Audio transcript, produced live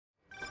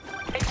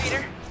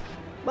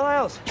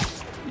Miles,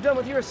 you done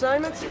with your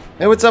assignments?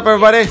 Hey, what's up,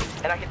 everybody?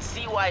 And I can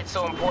see why it's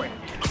so important.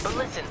 But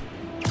listen,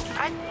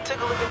 I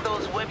took a look at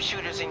those web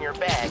shooters in your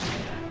bag.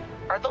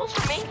 Are those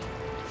for me?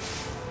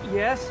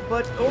 Yes,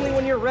 but only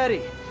when you're ready.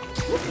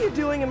 What are you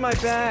doing in my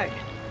bag?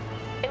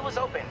 It was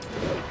open,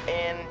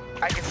 and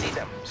I could see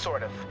them,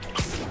 sort of.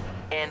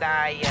 And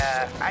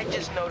I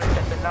just noticed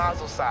that the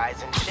nozzle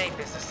size and shape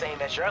is the same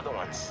as your other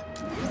ones.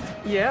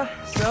 Yeah,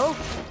 so?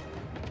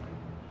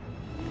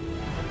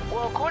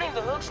 Well, according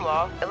to Hooke's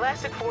law,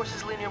 elastic force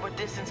is linear with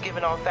distance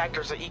given all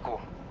factors are equal.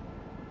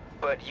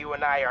 But you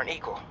and I aren't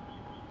equal.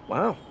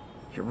 Wow,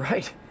 you're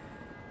right.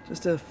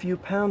 Just a few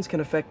pounds can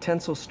affect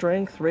tensile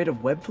strength, rate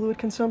of web fluid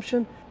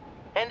consumption.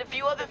 And a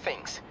few other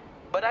things.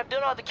 But I've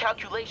done all the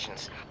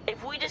calculations.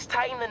 If we just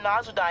tighten the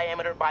nozzle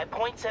diameter by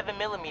 0.7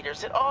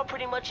 millimeters, it all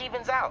pretty much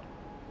evens out.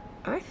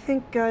 I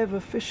think I've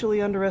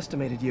officially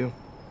underestimated you.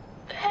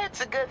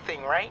 That's a good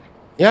thing, right?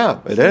 Yeah,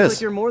 it Seems is.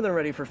 like you're more than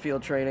ready for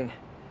field training.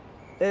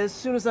 As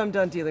soon as I'm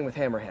done dealing with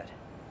Hammerhead.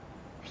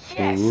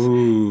 Yes!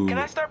 Ooh. Can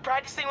I start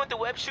practicing with the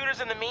web shooters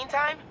in the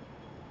meantime?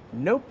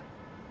 Nope.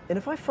 And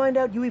if I find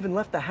out you even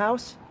left the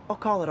house, I'll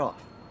call it off.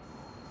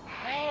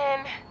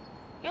 Man,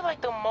 you're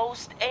like the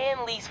most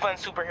and least fun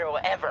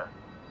superhero ever.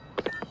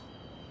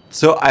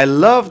 So I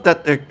love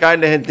that they're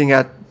kind of hinting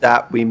at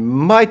that we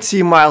might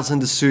see Miles in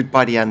the suit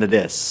by the end of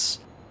this.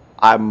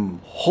 I'm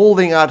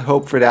holding out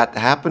hope for that to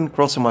happen,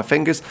 crossing my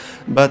fingers.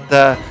 But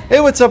hey,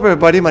 what's up,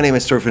 everybody? My name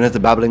is Turfinette, the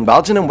Babbling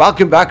Belgian, and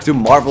welcome back to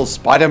Marvel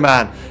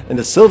Spider-Man in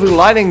the Silver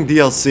Lining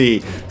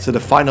DLC. So the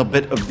final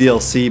bit of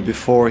DLC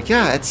before,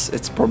 yeah,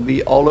 it's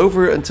probably all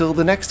over until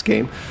the next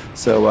game.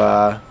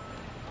 So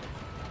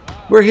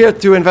we're here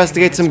to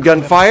investigate some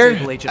gunfire,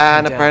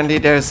 and apparently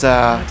there's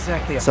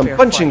some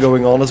punching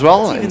going on as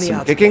well, and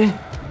some kicking.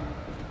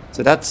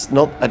 So that's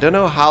not, I don't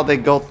know how they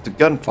got the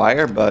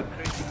gunfire, but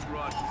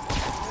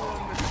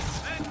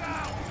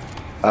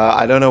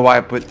I don't know why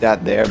I put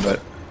that there, but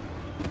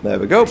there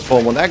we go.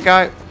 Boom on that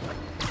guy.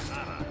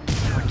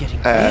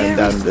 And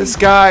then this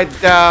guy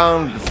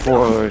down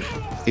before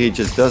he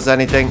just does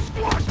anything.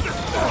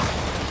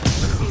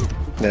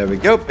 There we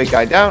go. Big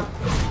guy down.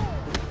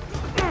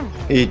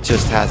 He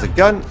just has a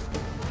gun.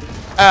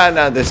 And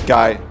now this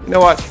guy. You know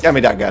what? Give me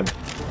that gun.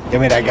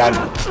 Give me that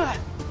gun.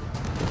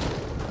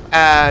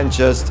 And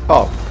just...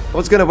 Oh, I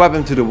was going to whip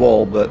him to the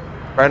wall, but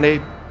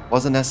apparently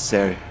wasn't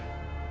necessary.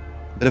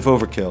 Bit of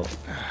overkill.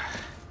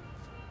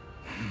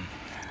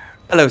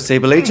 Hello,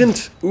 Sable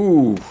Agent.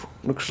 Ooh,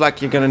 looks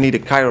like you're gonna need a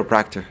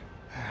chiropractor.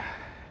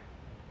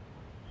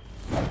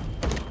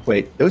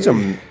 Wait, those are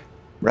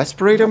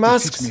respirator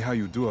masks? Teach me how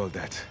you do all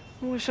that.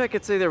 I wish I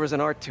could say there was an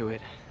art to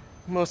it.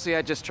 Mostly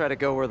I just try to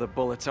go where the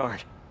bullets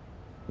aren't.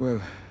 Well,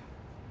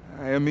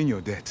 I am in your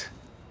debt.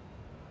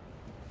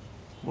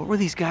 What were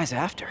these guys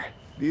after?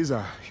 These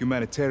are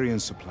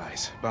humanitarian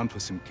supplies bound for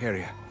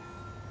Simcaria.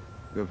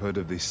 You have heard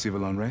of the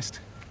civil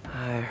unrest?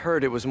 I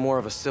heard it was more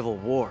of a civil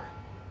war.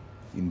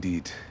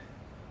 Indeed.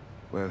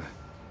 Well,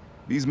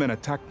 these men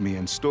attacked me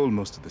and stole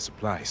most of the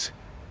supplies.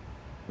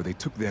 Where they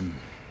took them,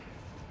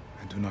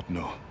 I do not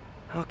know.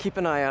 I'll keep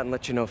an eye out and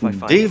let you know if I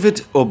find David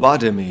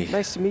Obademi.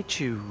 Nice to meet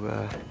you,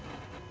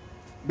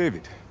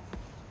 David.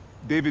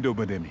 David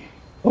Obademi.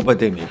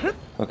 Obademi.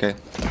 Okay.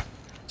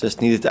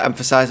 Just needed to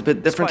emphasize a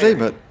bit differently,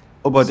 but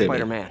Obademi.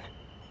 Spider-Man.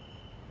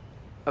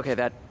 Okay,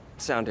 that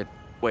sounded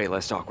way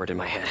less awkward in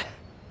my head.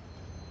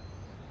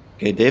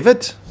 Okay,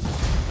 David.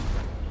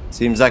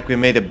 Seems like we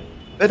made a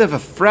bit of a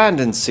friend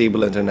in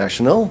Sable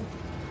International.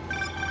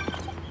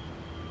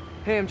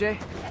 Hey,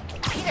 MJ.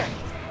 Peter,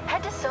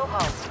 head to Soho.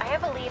 I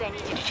have a lead I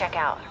need you to check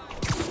out.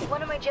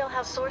 One of my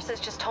jailhouse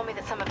sources just told me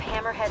that some of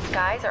Hammerhead's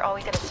guys are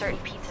always at a certain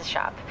pizza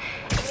shop.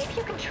 And maybe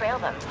you can trail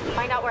them,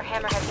 find out where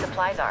Hammerhead's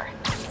supplies are.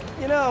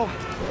 You know,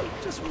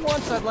 just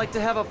once I'd like to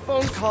have a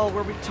phone call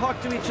where we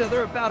talk to each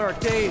other about our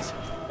days,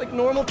 like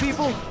normal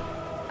people.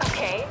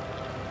 Okay,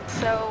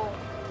 so,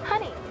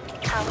 honey,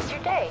 how was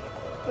your day?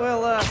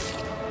 Well,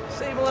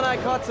 Sable and I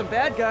caught some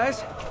bad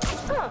guys.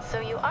 Oh, so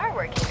you are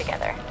working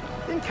together.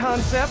 In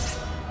concept.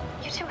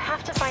 You two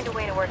have to find a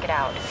way to work it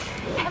out.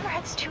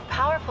 Hammerhead's too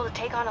powerful to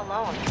take on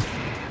alone.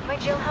 My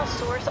jailhouse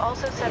source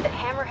also said that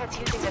Hammerhead's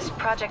using this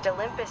Project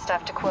Olympus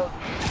stuff to, quote,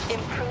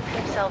 improve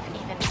himself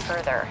even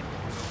further.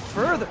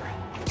 Further?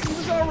 He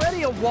was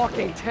already a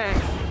walking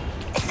tank.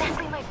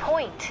 Exactly my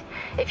point.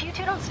 If you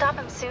two don't stop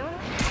him soon,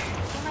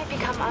 he might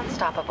become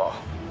unstoppable.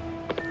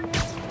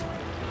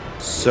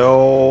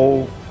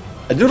 So...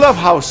 I do love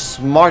how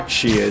smart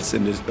she is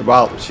in this.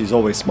 Well, she's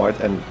always smart,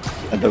 and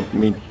I don't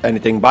mean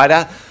anything by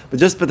that.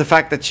 But just by the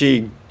fact that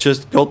she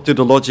just got to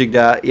the logic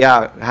that,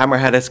 yeah,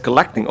 Hammerhead is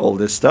collecting all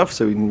this stuff,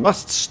 so he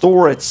must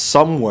store it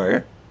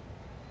somewhere.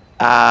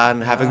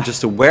 And having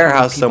just a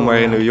warehouse somewhere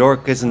in New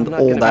York isn't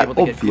all that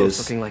obvious.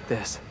 Looking like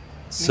this.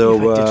 So,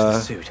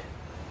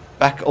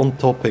 back on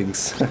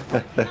toppings.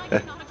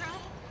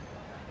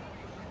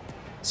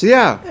 So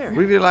yeah,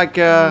 really like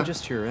how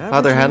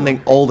they're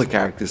handling all the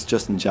characters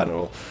just in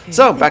general. Hey,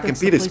 so, back in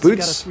Peter's got a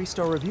boots.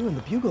 3-star review in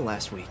the Bugle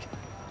last week.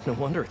 No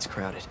wonder it's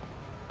crowded.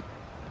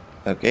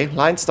 Okay,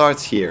 line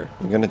starts here.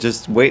 I'm gonna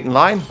just wait in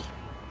line.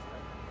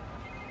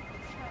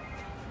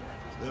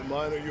 That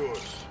mine or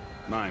yours?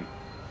 Mine.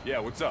 Yeah,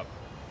 what's up?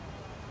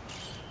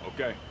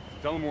 Okay,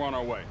 tell him we're on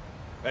our way.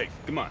 Hey,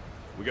 come on.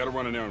 We gotta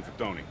run an errand for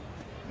Tony.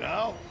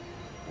 Now?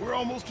 We're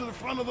almost to the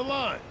front of the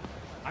line.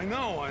 I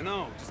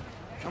know. Just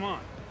come on.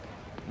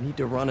 Need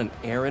to run an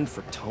errand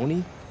for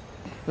Tony?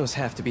 Those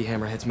have to be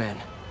Hammerhead's men.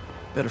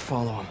 Better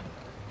follow him,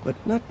 but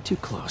not too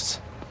close.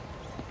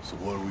 So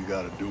what do we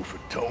gotta do for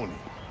Tony?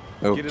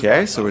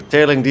 Okay, so we're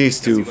tailing these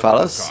two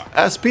fellas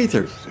as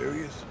Peter.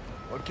 Serious?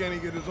 Why can't he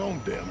get his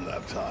own damn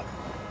laptop?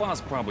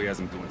 Boss probably has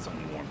him doing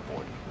something more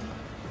important.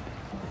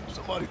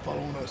 Somebody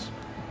following us?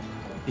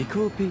 Be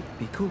cool, Pete.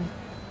 Be cool.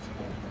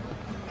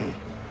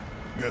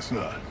 Guess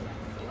not.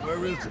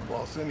 Where is the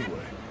boss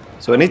anyway?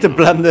 So I need to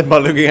blend in by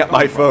looking at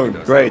my phone.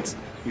 Great.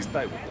 He's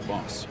tight with the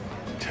boss.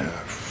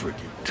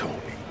 Freaking Tony.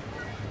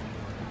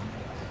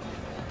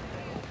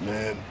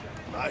 Man,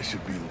 I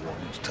should be the one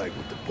who's tight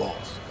with the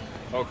boss.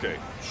 Okay,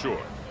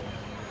 sure.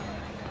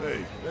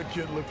 Hey, that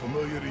kid look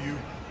familiar to you?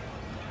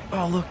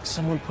 Oh, look,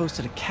 someone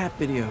posted a cat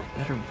video.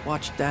 Better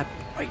watch that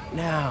right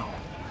now.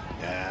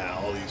 Yeah,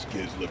 all these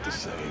kids look the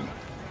same.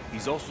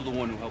 He's also the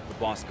one who helped the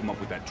boss come up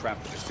with that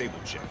trap for the stable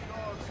chick.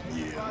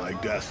 Yeah,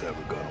 like that's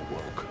ever gonna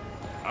work.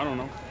 I don't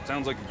know.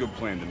 Sounds like a good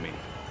plan to me.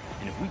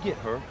 And if we get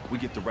her, we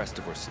get the rest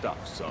of her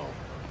stuff, so...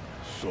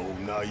 So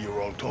now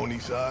you're on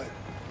Tony's side?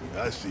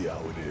 I see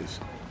how it is.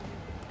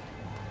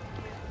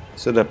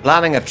 So they're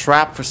planning a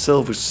trap for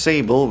Silver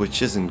Sable,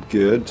 which isn't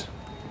good.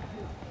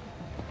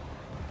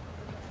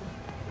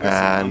 Listen,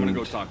 I'm gonna And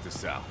go talk to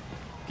Sal.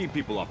 Keep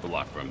people off the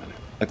lot for a minute.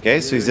 okay,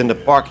 so he's in the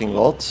parking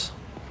lot.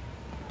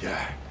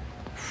 Yeah,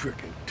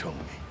 freaking Tony.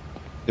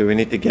 Do we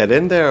need to get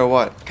in there or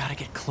what? Gotta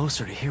get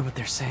closer to hear what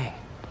they're saying.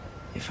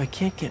 If I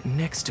can't get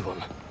next to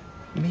him,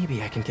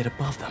 maybe I can get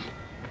above them.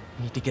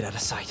 Need to get out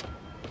of sight.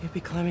 Can't be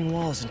climbing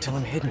walls until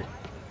I'm hidden.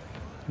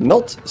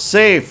 Not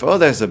safe. Oh,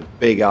 there's a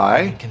big No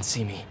eye. one can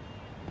see me.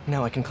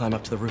 Now I can climb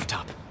up to the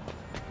rooftop.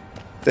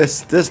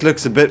 This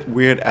looks a bit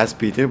weird as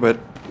Peter, but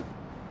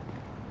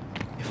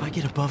If I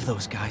get above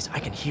those guys, I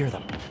can hear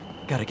them.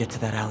 Gotta get to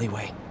that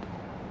alleyway.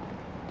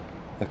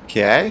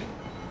 okay.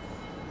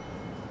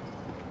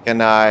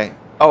 Can I?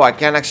 Oh, I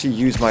can actually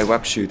use my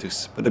web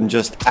shooters, but I'm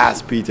just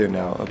as Peter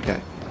now. Okay.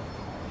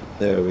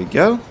 There we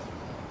go.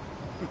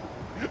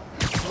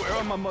 Where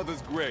on my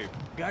mother's grave?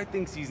 Guy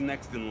thinks he's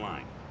next in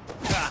line.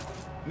 Ha!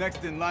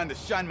 Next in line to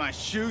shine my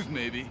shoes,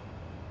 maybe.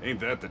 Ain't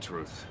that the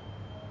truth?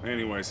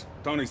 Anyways,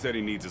 Tony said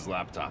he needs his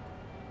laptop.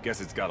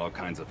 Guess it's got all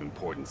kinds of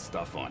important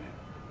stuff on it.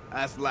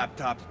 As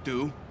laptops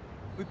do.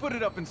 We put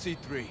it up in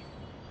C3.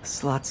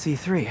 Slot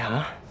C3,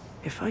 huh?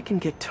 If I can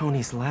get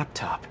Tony's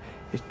laptop,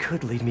 it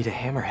could lead me to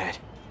Hammerhead.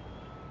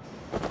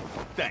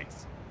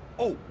 Thanks.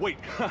 Oh, wait.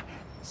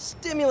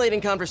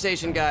 Stimulating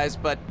conversation, guys,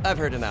 but I've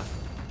heard enough.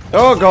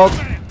 Oh god.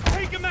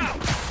 Take him out!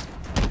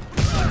 What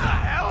the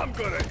hell? I'm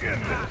gonna get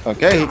this.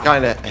 Okay, he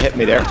kind of hit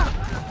me there.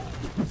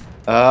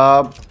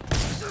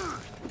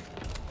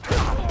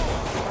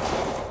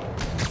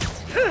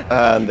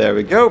 And there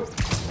we go.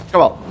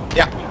 Come on.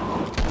 Yeah.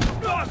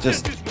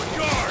 Just.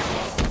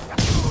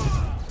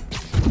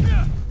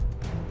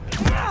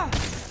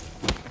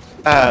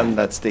 And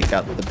let's take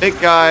out the big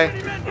guy.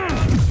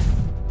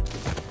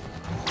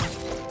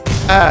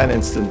 And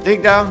instant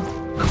takedown.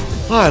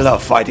 I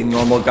love fighting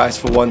normal guys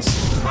for once.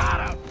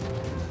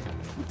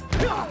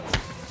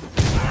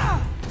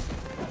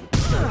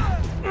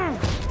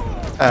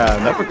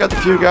 And uppercut a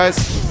few guys.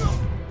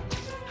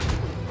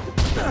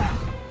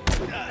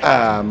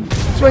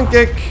 Swing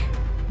kick.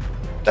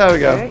 There we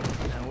go. Okay,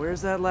 now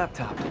where's that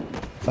laptop?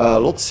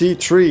 Lot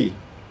C3.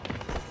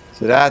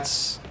 So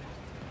that's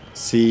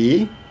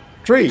C3.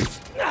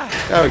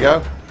 There we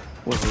go.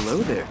 Well, hello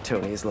there,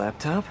 Tony's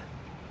laptop.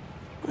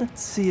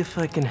 Let's see if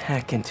I can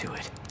hack into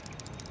it.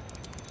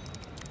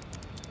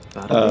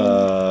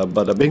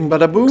 Bada bing,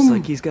 bada boom. Looks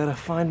like he's got a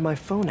Find My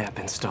Phone app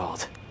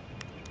installed.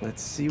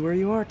 Let's see where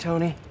you are,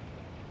 Tony.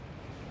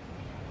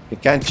 You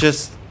can't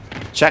just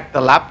check the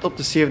laptop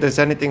to see if there's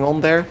anything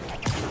on there.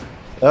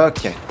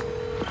 Okay.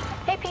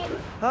 Hey, Pete.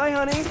 Hi,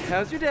 honey.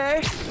 How's your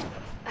day?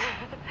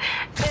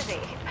 Busy.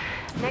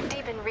 Neck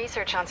deep in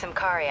research on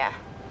Symkaria.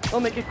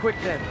 I'll make it quick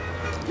then.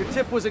 Your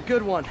tip was a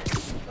good one.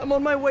 I'm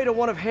on my way to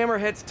one of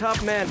Hammerhead's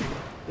top men.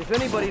 If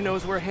anybody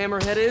knows where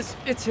Hammerhead is,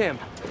 it's him.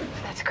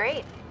 That's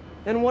great.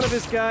 And one of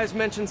his guys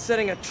mentioned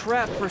setting a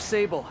trap for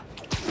Sable.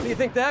 What do you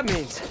think that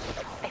means?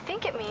 I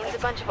think it means a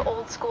bunch of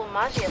old school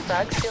Magia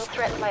thugs feel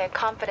threatened by a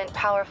confident,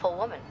 powerful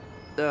woman.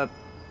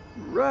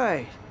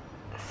 Right.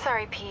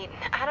 Sorry, Pete.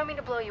 I don't mean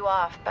to blow you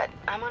off, but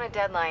I'm on a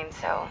deadline,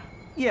 so...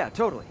 Yeah,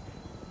 totally.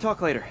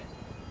 Talk later.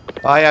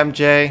 Hi, I'm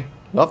Jay.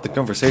 Love the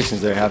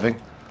conversations they're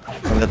having.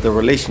 And that the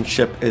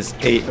relationship is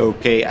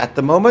a-okay at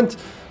the moment.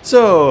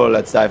 So,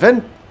 let's dive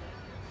in.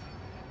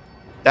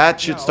 That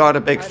should start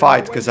a big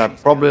fight, because I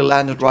probably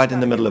landed right in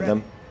the middle of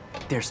them.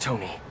 There's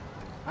Tony.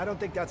 I don't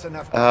think that's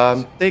enough.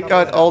 Take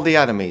out all the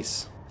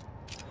enemies.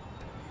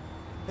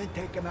 Then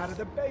take them out of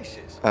the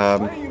bases. Why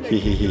don't you make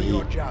me do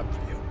your job for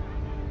you?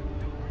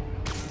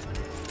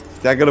 Is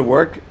that gonna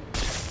work?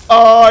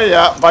 Oh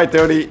yeah, bye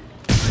Tony.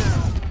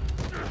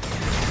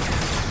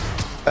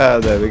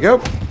 There we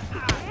go.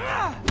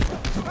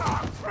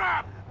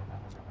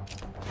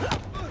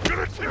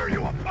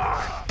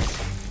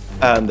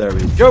 And there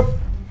we go.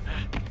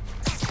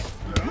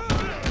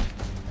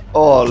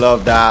 Oh,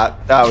 love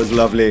that. That was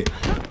lovely.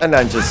 And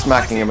then just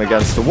smacking him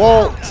against the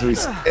wall, so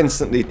he's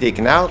instantly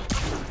taken out.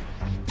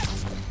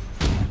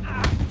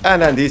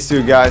 And then these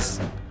two guys.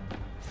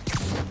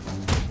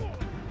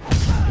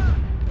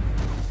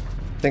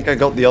 I think I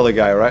got the other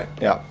guy, right?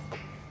 Yeah.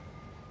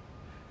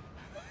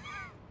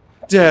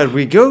 There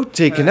we go,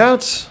 taken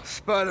out.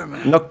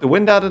 Spider-Man. Knocked the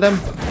wind out of them.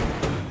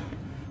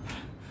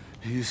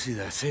 You see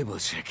that Sable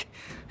chick?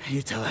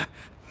 You tell her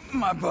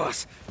my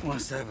boss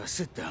wants to have a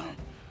sit down.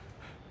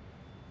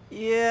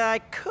 Yeah, I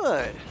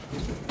could.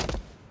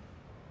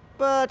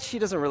 But she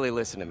doesn't really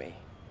listen to me.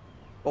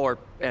 Or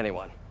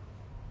anyone.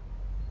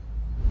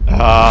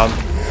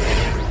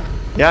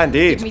 Yeah,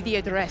 indeed. Give me the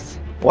address.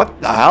 What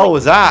the hell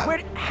was that?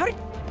 How did...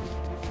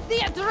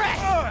 The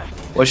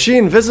address! Was she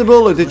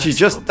invisible or did she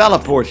just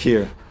teleport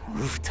here?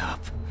 Rooftop.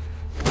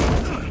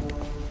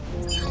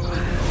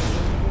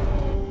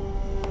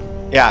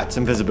 Yeah, it's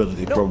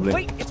invisibility, No, probably.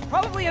 wait, it's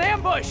probably an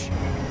ambush!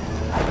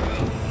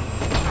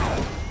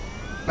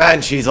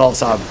 Man, she's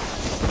awesome.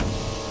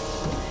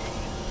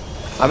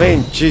 I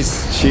mean,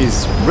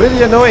 she's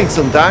really annoying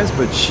sometimes,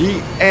 but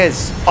she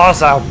is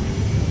awesome.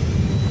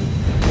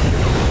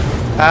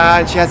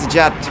 And she has a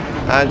jet,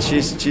 and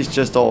she's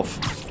just off.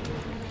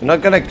 We're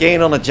not gonna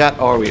gain on a jet,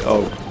 are we?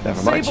 Oh,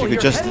 never mind. She Sable,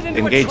 could just you're headed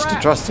into a engage the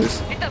trap.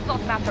 thrusters. It does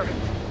not matter,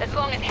 as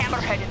long as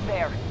Hammerhead is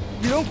there.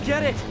 You don't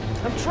get it.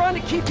 I'm trying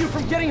to keep you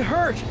from getting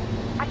hurt.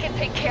 I can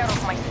take care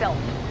of myself.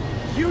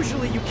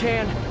 Usually you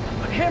can,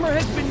 but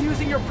Hammerhead's been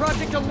using your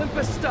Project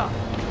Olympus stuff.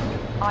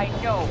 I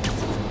know.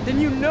 Then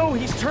you know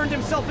he's turned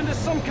himself into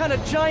some kind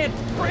of giant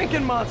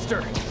Franken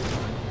monster.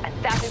 And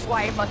that is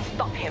why I must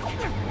stop him.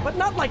 But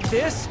not like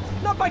this.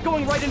 Not by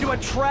going right into a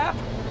trap.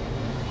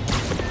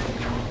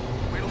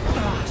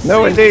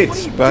 No, Sable, indeed, what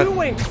are you but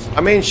doing? I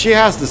mean, she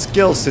has the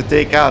skills to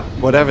take out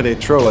whatever they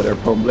throw at her,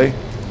 probably.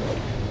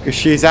 Because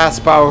she's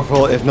as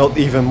powerful, if not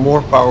even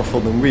more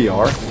powerful than we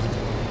are.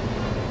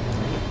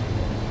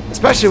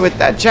 Especially with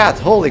that jet.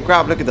 Holy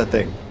crap, look at that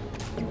thing.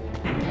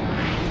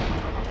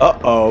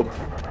 Uh-oh.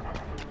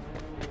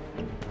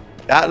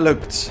 That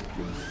looked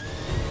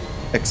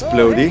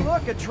explodey. Oh, hey,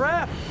 look, a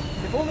trap.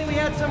 If only we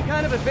had some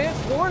kind of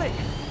advanced warning.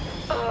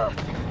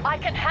 I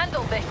can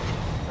handle this.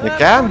 You I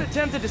can? would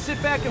tempted to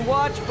sit back and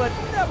watch, but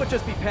that would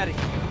just be petty.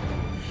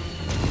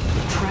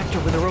 Tractor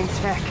with her own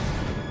tech.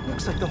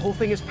 Looks like the whole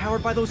thing is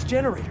powered by those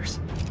generators.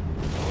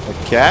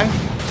 Okay.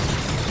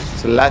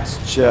 So let's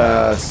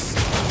just...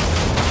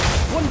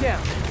 One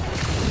down.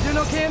 You doing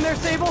okay in there,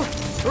 Sable?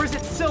 Or is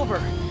it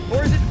silver?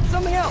 Or is it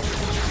something else?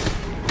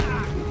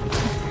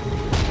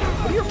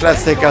 What are your Let's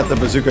friends take out called? the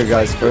bazooka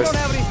guys You first.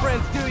 don't have any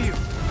friends, do you?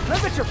 I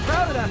bet you're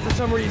proud of that for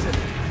some reason.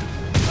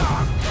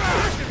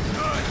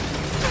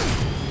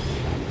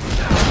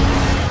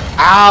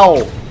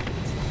 Ow!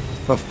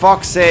 For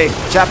fuck's sake,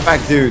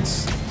 jetpack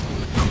dudes.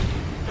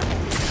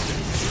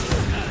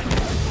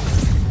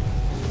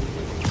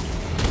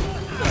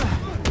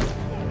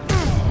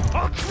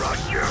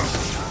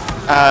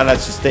 And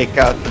let's just take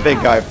out the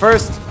big guy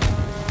first.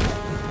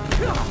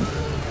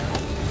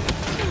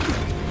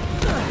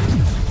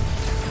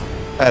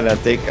 And then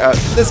take out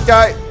this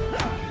guy.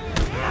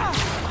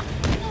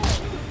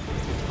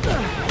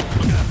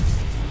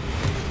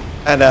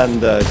 And then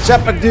the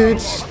jetpack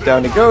dudes,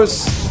 down he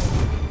goes.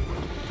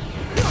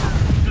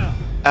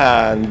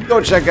 And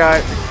dodge that guy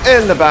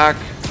in the back.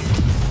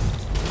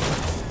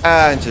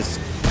 And just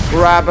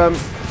grab him.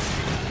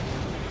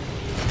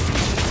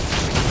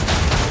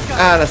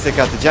 And let's take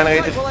out the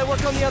generator. Right, while I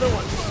work on the other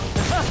one.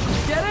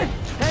 Get it?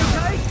 Hang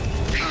tight.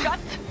 Shut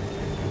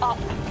up.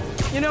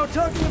 You know,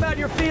 talking about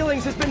your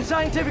feelings has been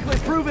scientifically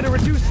proven to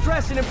reduce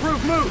stress and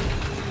improve mood.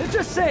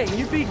 Just saying,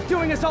 you'd be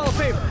doing us all a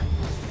favor.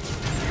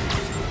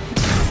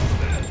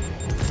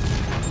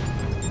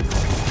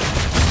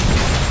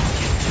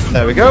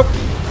 There we go.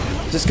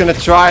 Just gonna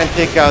try and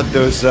take out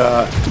those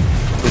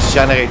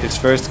generators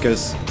first,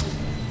 because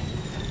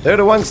they're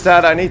the ones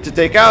that I need to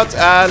take out,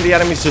 and the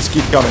enemies just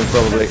keep coming,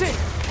 probably. That's it.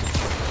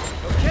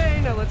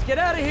 Okay, now let's get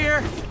out of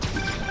here.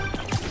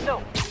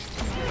 No.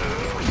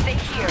 Stay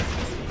here.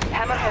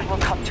 Hammerhead will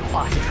come to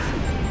us.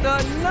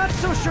 Not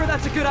so sure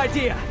that's a good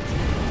idea.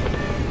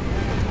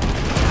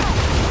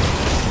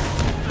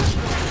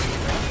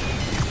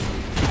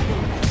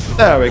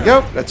 There we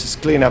go. Let's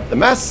just clean up the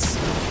mess.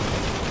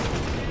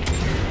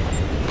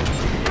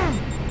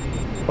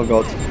 Oh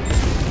god.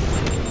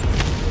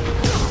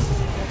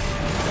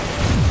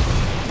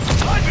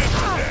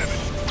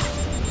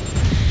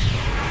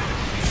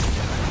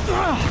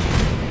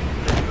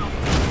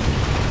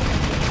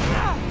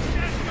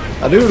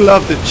 I do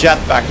love the jet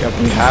backup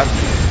we have.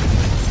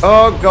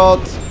 Oh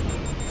god.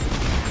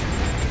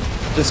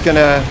 Just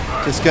gonna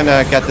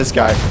get this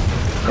guy.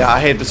 Yeah, I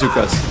hate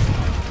bazookas.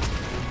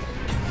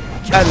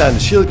 And then the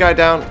shield guy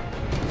down.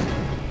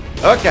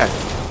 Okay.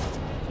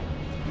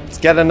 Let's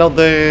get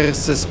another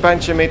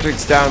suspension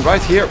matrix down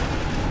right here.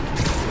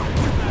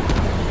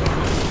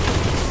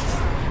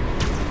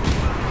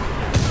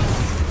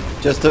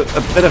 Just a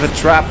bit of a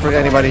trap for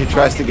anybody who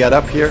tries to get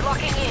up here.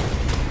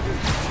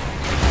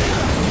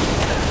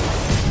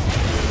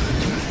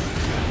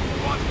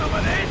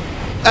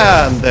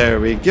 And there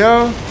we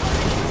go.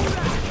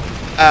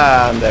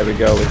 And there we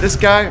go with this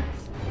guy.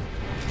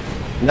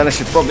 And then I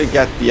should probably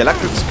get the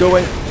electrics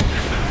going.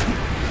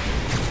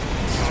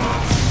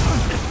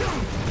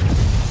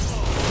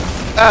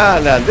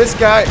 And then this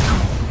guy.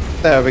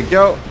 There we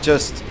go.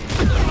 Just...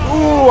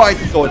 Ooh, I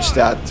dodged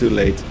that too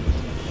late.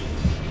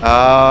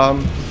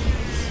 Come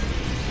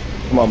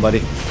on,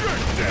 buddy.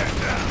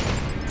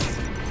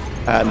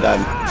 And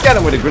then get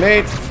him with a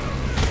grenade.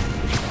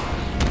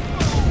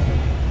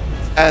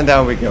 And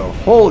down we go.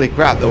 Holy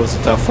crap, that was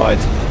a tough fight.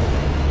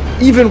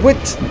 Even with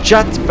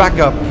jet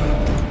backup.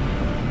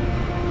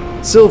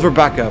 Silver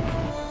backup.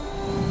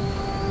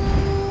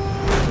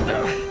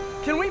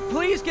 Can we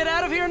please get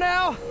out of here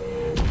now?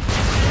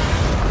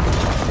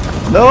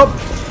 Nope.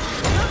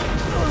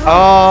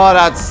 Oh,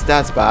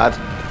 that's bad.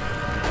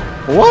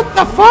 What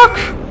the fuck?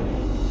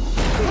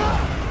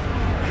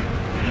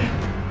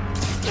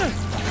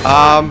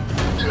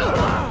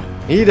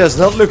 He does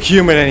not look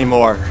human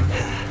anymore.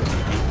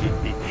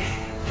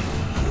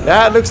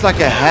 That looks like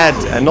a head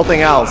and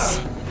nothing else.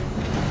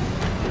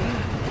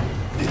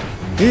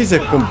 He's he's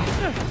gone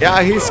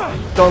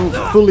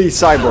fully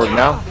cyborg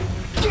now.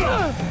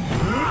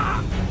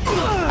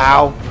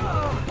 Ow.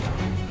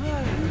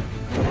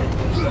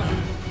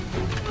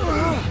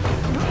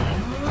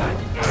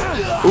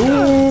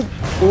 Oop,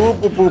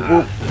 oop, oop, oop,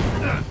 oop.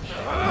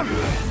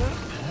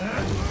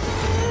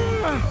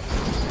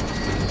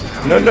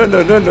 No, no,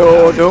 no, no,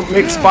 no. Don't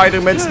make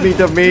Spider-Man's meat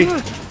of me.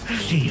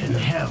 See you in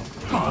hell,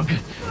 bug.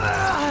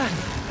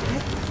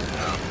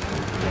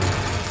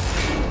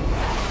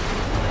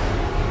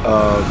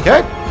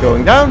 Okay,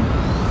 going down.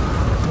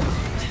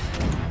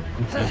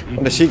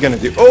 What is she gonna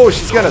do? Oh,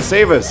 she's gonna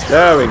save us.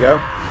 There we go.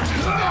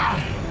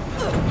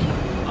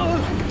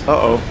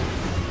 Uh-oh.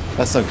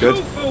 That's not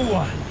good.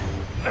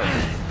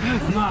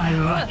 My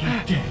lucky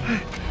day.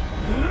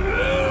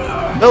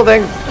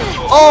 Building.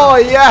 Oh,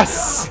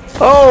 yes.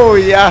 Oh,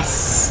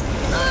 yes.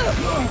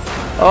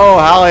 Oh,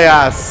 hell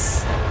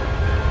yes.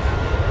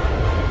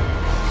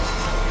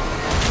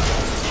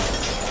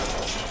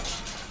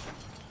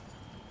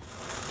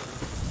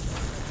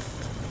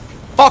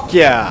 Fuck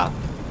yeah.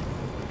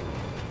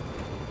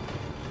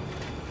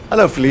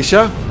 Hello,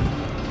 Felicia.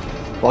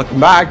 Welcome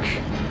back.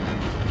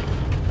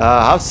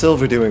 How's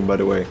Silver doing, by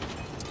the way?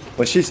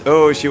 Well,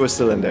 she was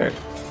still in there.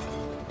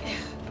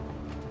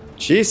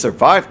 She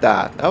survived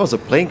that. That was a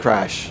plane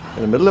crash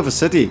in the middle of a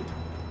city.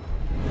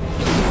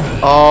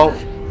 Oh.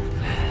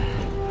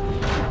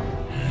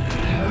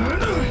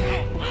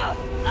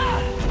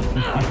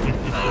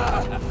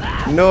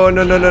 No,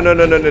 no, no, no, no,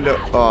 no, no, no, no.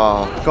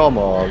 Oh, come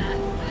on.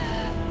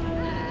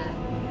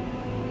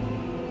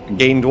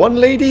 Gained one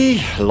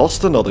lady,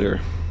 lost another.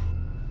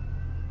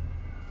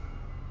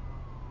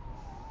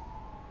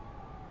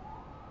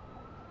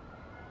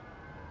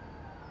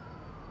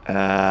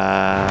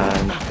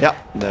 And yeah,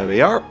 there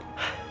we are.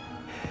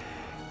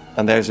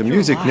 And there's a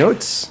music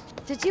note.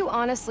 Did you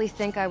honestly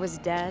think I was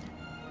dead?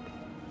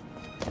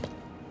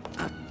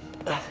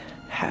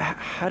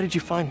 How did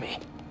you find me?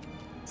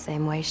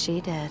 Same way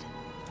she did.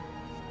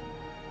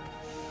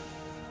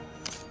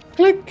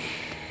 Click.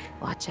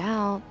 Watch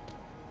out.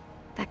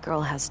 That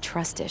girl has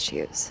trust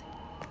issues.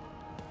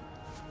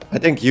 I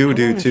think you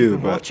do too,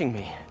 but... Watching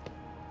me.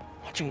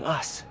 Watching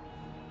us.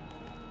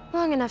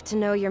 Long enough to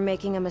know you're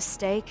making a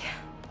mistake.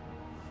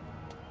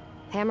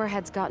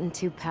 Hammerhead's gotten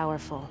too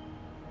powerful.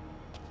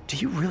 Do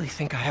you really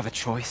think I have a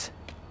choice?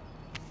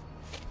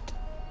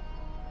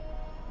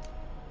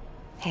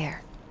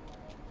 Here.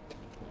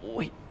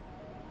 Wait,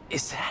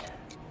 is that...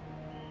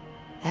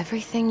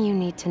 Everything you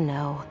need to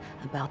know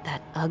about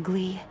that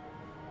ugly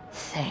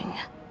thing.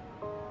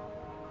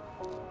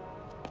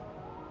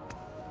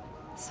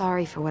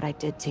 Sorry for what I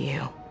did to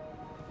you.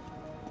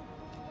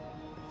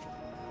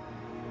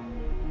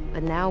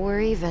 But now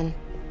we're even.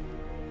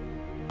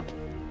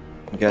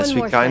 I guess One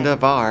we more kind thing.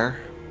 of are.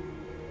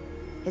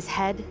 His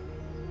head?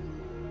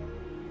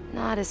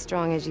 Not as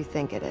strong as you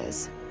think it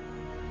is.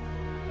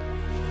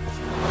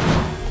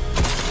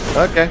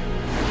 Okay.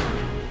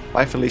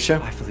 Bye, Felicia.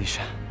 Bye,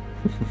 Felicia.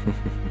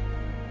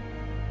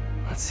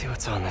 Let's see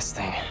what's on this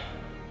thing.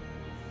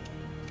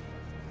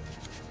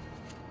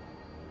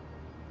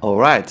 All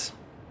right.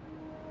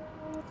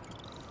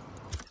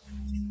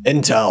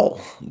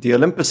 Intel. The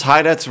Olympus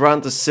hideouts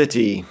around the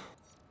city.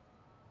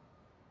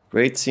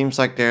 Great, seems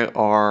like there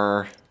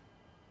are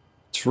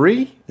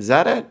 3? Is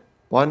that it?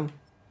 1?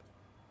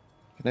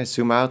 Can I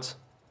zoom out?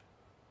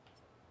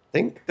 I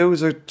think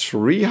those are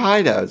 3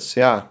 hideouts,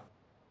 yeah.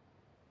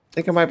 I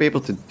think I might be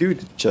able to do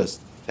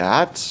just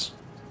that.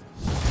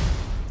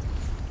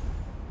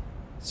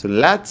 So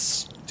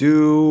let's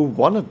do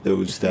one of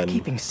those then. They're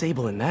keeping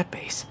Sable in that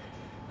base.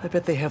 I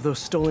bet they have those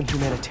stolen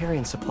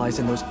humanitarian supplies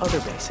in those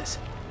other bases.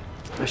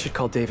 I should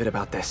call David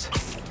about this.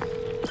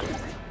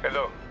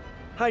 Hello.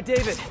 Hi,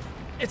 David.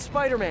 It's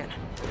Spider-Man.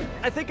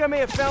 I think I may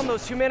have found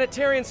those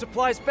humanitarian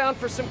supplies bound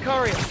for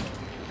Symkaria.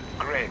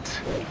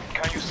 Great.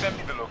 Can you send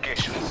me the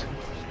locations?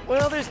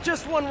 Well, there's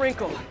just one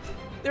wrinkle.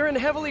 They're in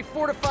heavily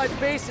fortified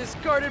bases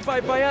guarded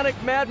by bionic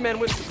madmen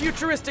with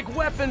futuristic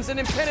weapons and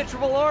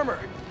impenetrable armor.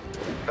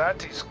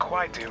 That is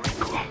quite a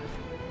wrinkle.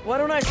 Why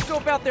don't I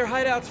scope out their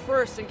hideouts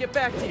first and get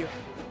back to you?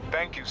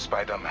 Thank you,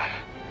 Spider-Man.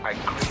 I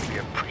greatly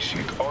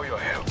appreciate all your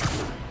help.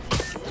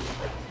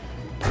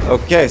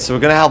 Okay, so we're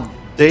gonna help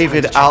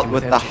David out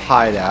with the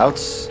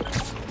hideouts.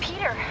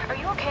 Peter, are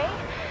you okay?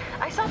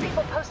 I saw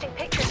people posting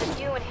pictures of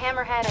you and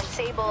Hammerhead and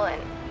Sable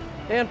and...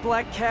 And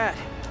Black Cat.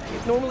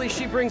 Normally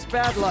she brings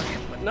bad luck,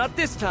 but not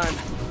this time.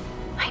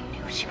 I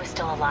knew she was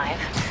still alive.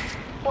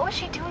 What was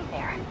she doing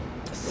there?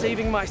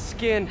 Saving my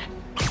skin,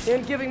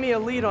 and giving me a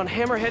lead on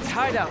Hammerhead's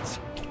hideouts.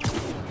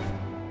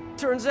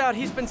 Turns out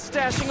he's been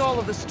stashing all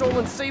of the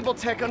stolen Sable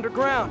tech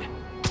underground.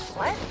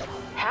 What?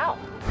 How?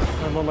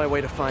 I'm on my way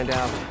to find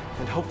out,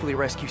 and hopefully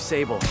rescue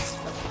Sable,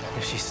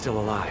 if she's still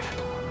alive.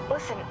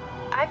 Listen,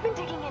 I've been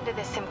digging into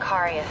this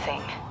Symkaria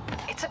thing.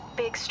 It's a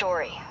big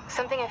story,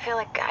 something I feel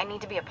like I need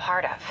to be a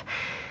part of.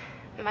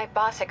 My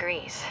boss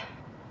agrees.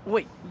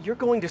 Wait, you're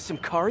going to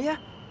Symkaria?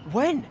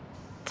 When?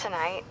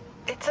 Tonight.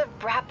 It's a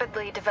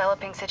rapidly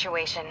developing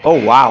situation.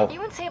 Oh, wow.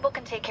 You and Sable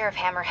can take care of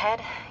Hammerhead.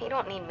 You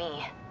don't need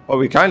me. Well,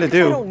 we kind of If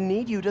I do. don't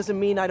need you doesn't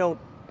mean I don't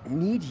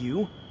need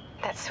you.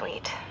 That's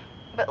sweet.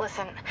 But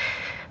listen,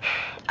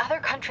 other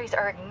countries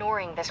are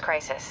ignoring this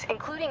crisis,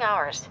 including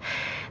ours.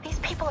 These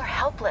people are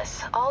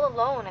helpless, all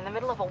alone in the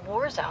middle of a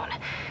war zone.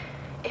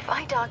 If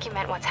I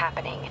document what's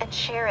happening and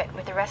share it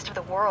with the rest of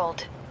the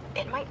world,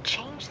 it might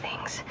change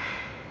things.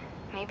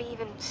 Maybe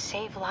even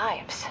save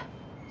lives.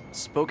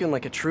 Spoken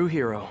like a true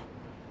hero.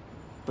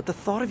 But the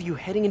thought of you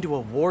heading into a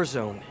war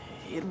zone,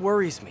 it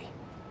worries me.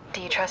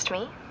 Do you trust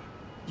me?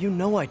 You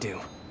know I do.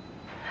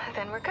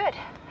 Then we're good.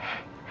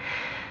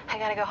 I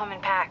gotta go home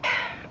and pack.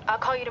 I'll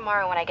call you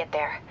tomorrow when I get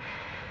there.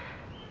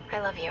 I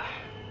love you.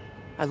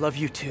 I love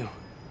you too.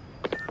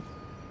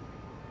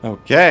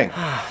 Okay.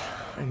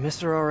 I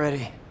miss her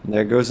already.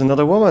 There goes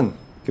another woman.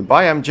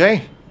 Goodbye,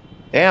 MJ.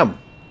 Damn.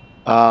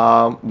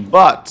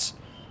 But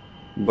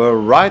we're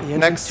right The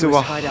next entrance to his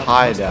a hideout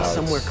hideout. must be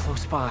somewhere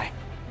close by.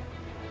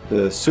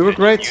 The sewer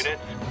grate.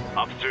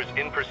 Officers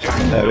in pursuit.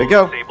 There we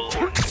go.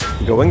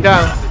 Going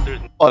down. Officers.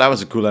 Oh, that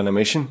was a cool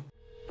animation.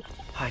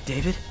 Hi,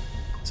 David.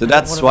 So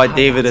that's One of why the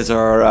David hideouts. is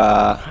our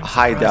I'm surprised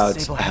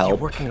hideout Sable had you help.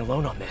 working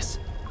alone on this.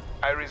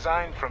 I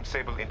resigned from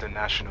Sable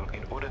International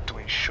in order to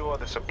ensure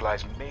the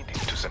supplies made it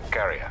to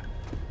Symkaria.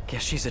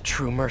 Guess she's a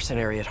true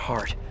mercenary at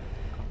heart.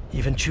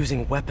 Even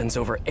choosing weapons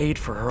over aid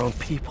for her own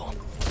people.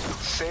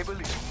 Sable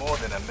is more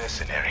than a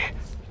mercenary.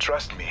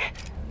 Trust me.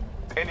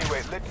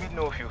 Anyway, let me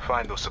know if you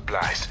find those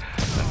supplies.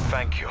 And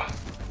thank you.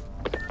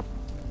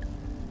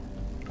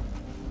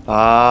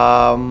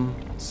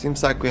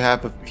 Seems like we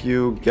have a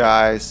few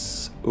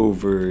guys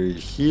over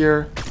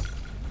here.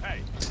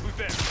 Hey, who's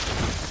there?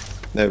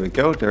 There we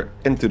go. They're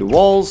into the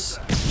walls.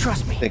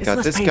 Trust me, Take it's out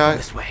less this painful guy.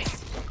 this way.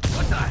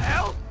 What the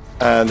hell?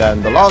 And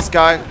then the last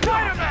guy.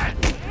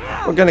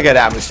 We're gonna get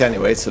ambushed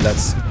anyway, so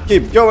let's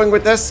keep going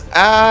with this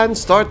and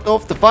start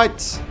off the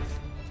fight.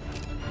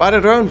 By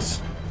the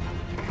drones.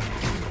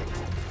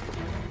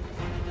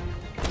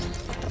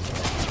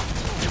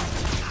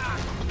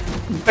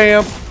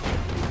 Bam.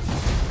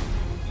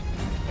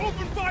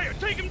 Open fire!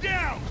 Take him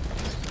down!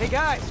 Hey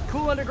guys,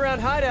 cool underground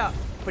hideout,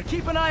 but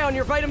keep an eye on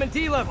your vitamin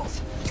D levels.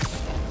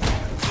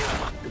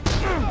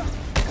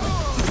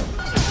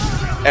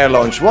 Air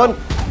launch 1.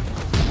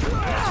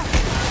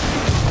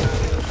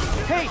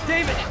 Hey,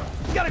 David,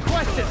 got a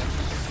question.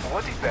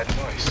 What is that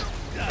noise?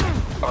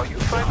 Are you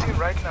fighting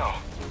right now?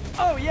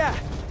 Oh yeah,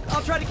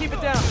 I'll try to keep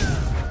it down.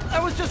 I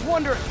was just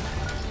wondering,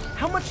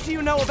 how much do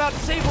you know about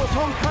Sable's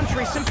home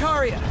country,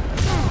 Symkaria?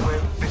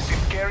 Well, the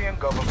Symkarian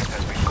government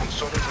has been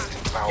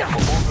consolidating power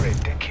for over a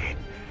decade.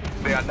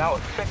 They are now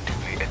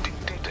effectively a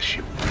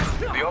dictatorship.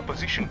 The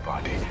opposition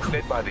party,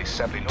 led by the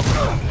Sablinova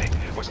family,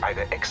 was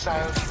either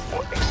exiled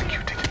or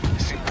executed.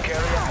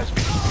 Symkaria has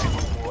been in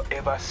civil war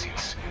ever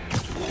since.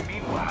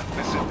 Meanwhile,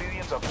 the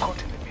civilians are caught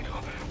in the middle,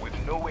 with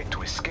no way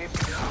to escape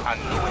and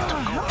nowhere to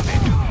go when they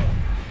do.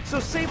 So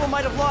Sable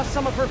might have lost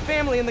some of her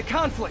family in the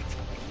conflict.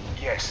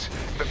 Yes,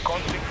 the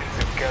conflict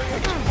in Symkaria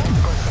is more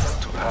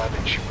personal to her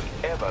than she will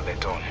ever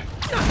let on.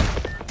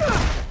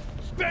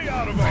 Stay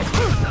out of our...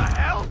 What the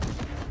hell?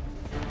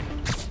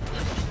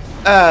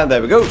 And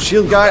there we go,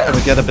 shield guy, and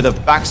we get a bit of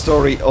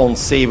backstory on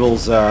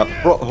Sable's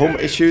home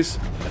issues.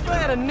 If I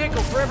had a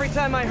nickel for every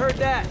time I heard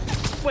that.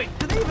 Wait,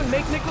 do they even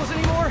make nickels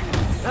anymore?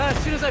 As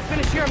soon as I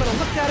finish here, I'm gonna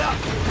look that up.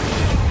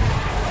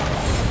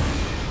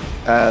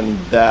 And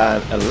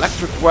then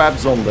electric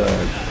webs on the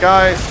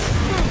guy.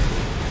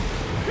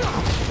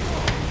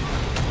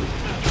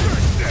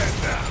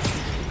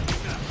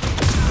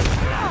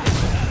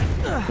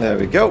 There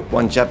we go,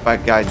 one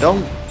jetpack guy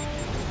done.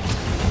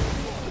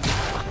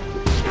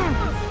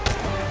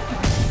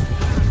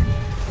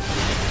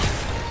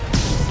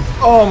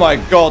 Oh my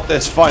god,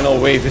 this final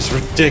wave is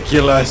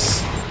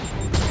ridiculous.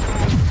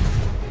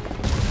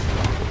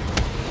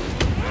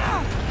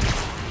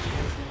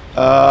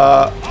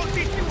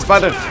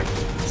 Spider!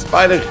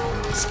 Spider!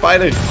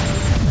 Spider.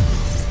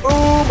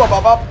 Ooh, bop,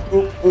 bop, bop.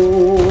 Ooh,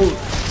 ooh.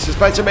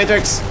 Suspension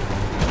matrix.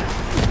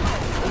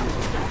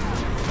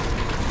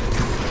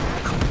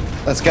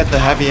 Let's get the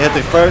heavy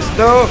hitter first.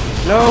 No,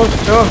 no,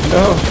 no,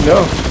 no,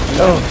 no,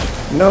 no,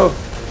 no.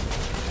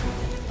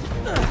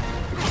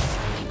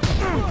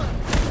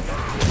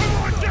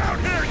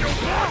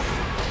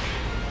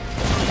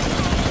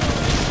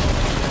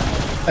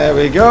 There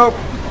we go.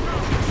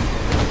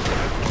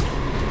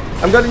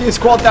 I'm gonna use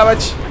quad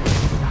damage.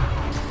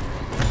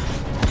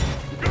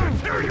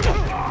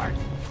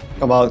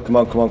 Come on, come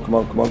on, come on, come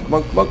on, come on, come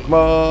on, come on, come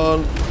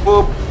on.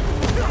 Boop.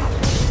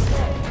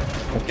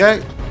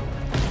 Okay.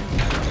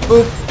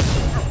 Boop.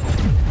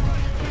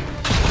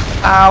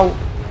 Ow.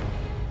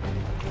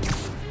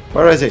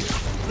 Where is he?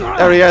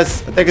 There he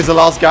is. I think it's the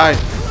last guy.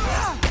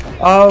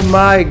 Oh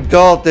my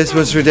god, this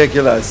was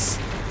ridiculous.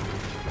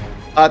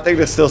 I think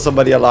there's still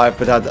somebody alive,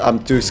 but I'm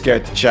too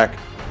scared to check.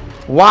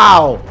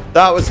 Wow,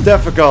 that was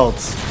difficult.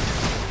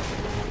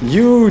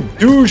 You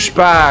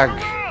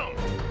douchebag.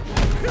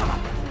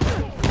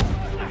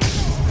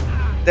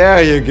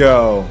 There you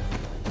go.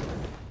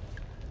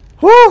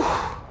 Whew.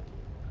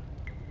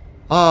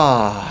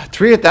 Ah,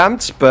 3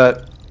 attempts,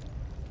 but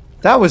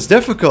that was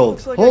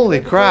difficult. Like holy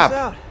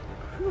crap.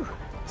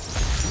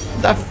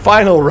 That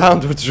final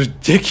round was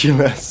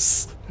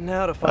ridiculous.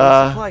 Now to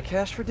find supply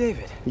cache for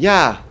David.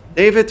 Yeah,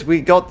 David,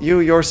 we got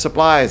you your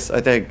supplies, I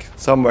think,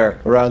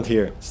 somewhere around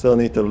here. Still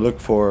need to look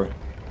for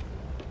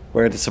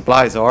where the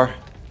supplies are.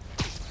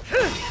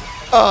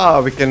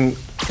 Ah, we can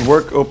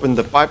work open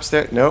the pipes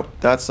there. No,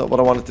 that's not what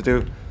I wanted to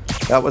do.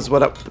 That was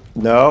what I...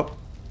 No.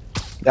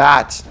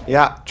 That.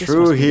 Yeah,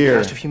 true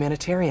here. Cache of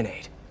humanitarian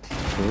aid.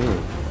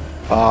 Ooh.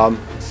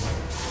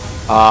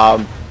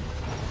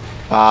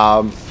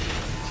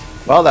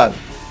 Well done.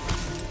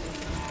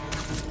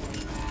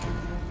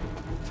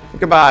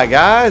 Goodbye,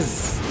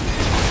 guys.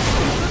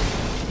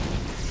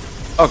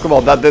 Oh, come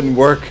on, that didn't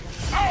work.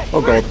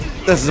 Oh god,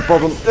 this is a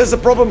problem. This is a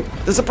problem.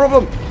 This is a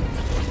problem.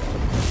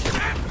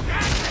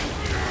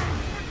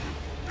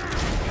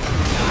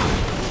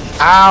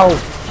 Ow!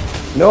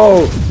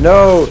 No,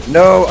 no,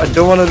 no! I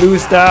don't want to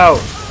lose now.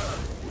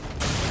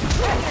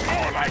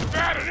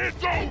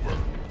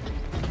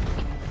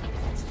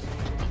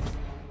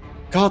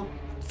 God,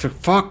 for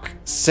fuck's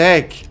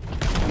sake!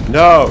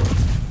 No.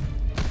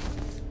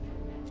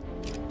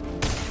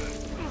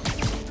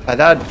 And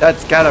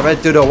that's kind of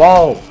into the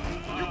wall.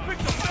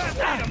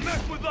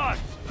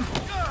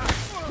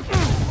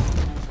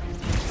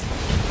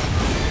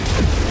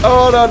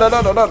 Oh no no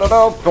no no no no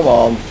no! Come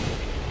on!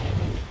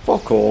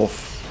 Fuck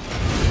off!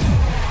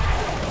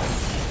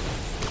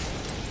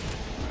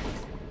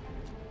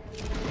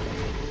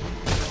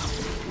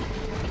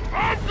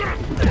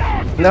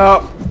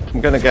 No,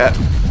 I'm gonna get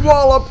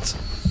walloped.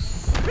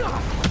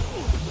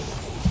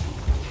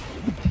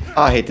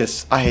 I hate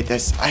this. I hate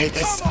this. I hate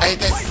this. I hate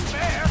this.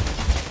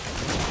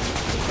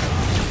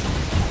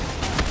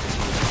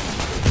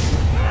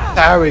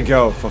 There we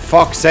go, for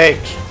fuck's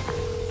sake.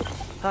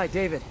 Hi,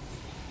 David.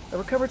 I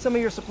recovered some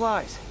of your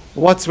supplies.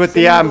 What's with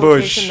the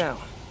ambush? Now.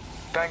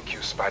 Thank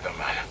you,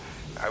 Spider-Man.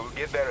 I will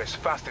get there as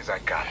fast as I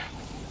can.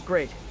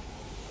 Great.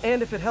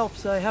 And if it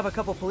helps, I have a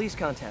couple police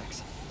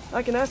contacts.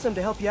 I can ask them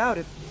to help you out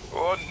if...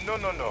 Oh, no,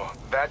 no, no.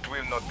 That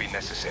will not be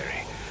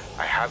necessary.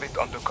 I have it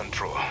under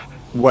control.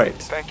 Wait.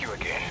 Thank you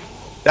again.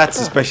 That's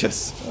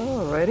suspicious.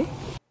 Alrighty.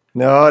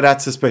 No,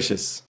 that's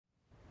suspicious.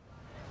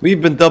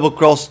 We've been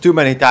double-crossed too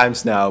many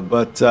times now,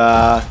 but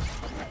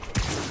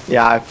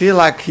yeah, I feel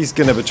like he's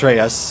gonna betray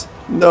us.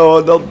 No,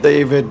 not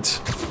David.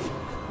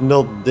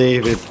 Not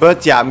David.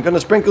 But yeah, I'm gonna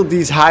sprinkle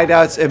these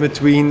hideouts in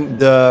between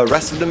the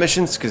rest of the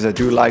missions, because I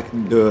do like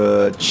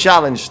the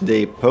challenge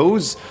they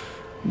pose.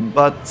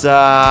 But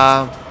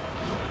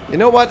you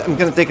know what? I'm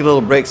gonna take a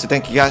little break, so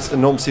thank you guys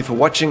enormously for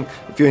watching.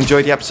 If you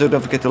enjoyed the episode,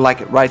 don't forget to like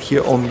it right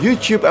here on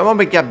YouTube. And when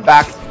we get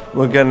back,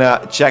 we're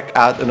gonna check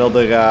out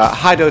another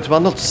hideout. Well,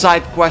 not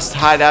side quest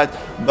hideout,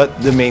 but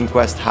the main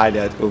quest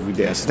hideout over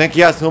there. So thank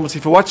you guys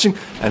enormously for watching,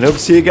 and hope to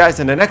see you guys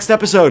in the next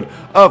episode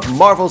of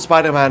Marvel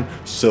Spider-Man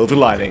Silver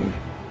Lining.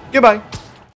 Goodbye.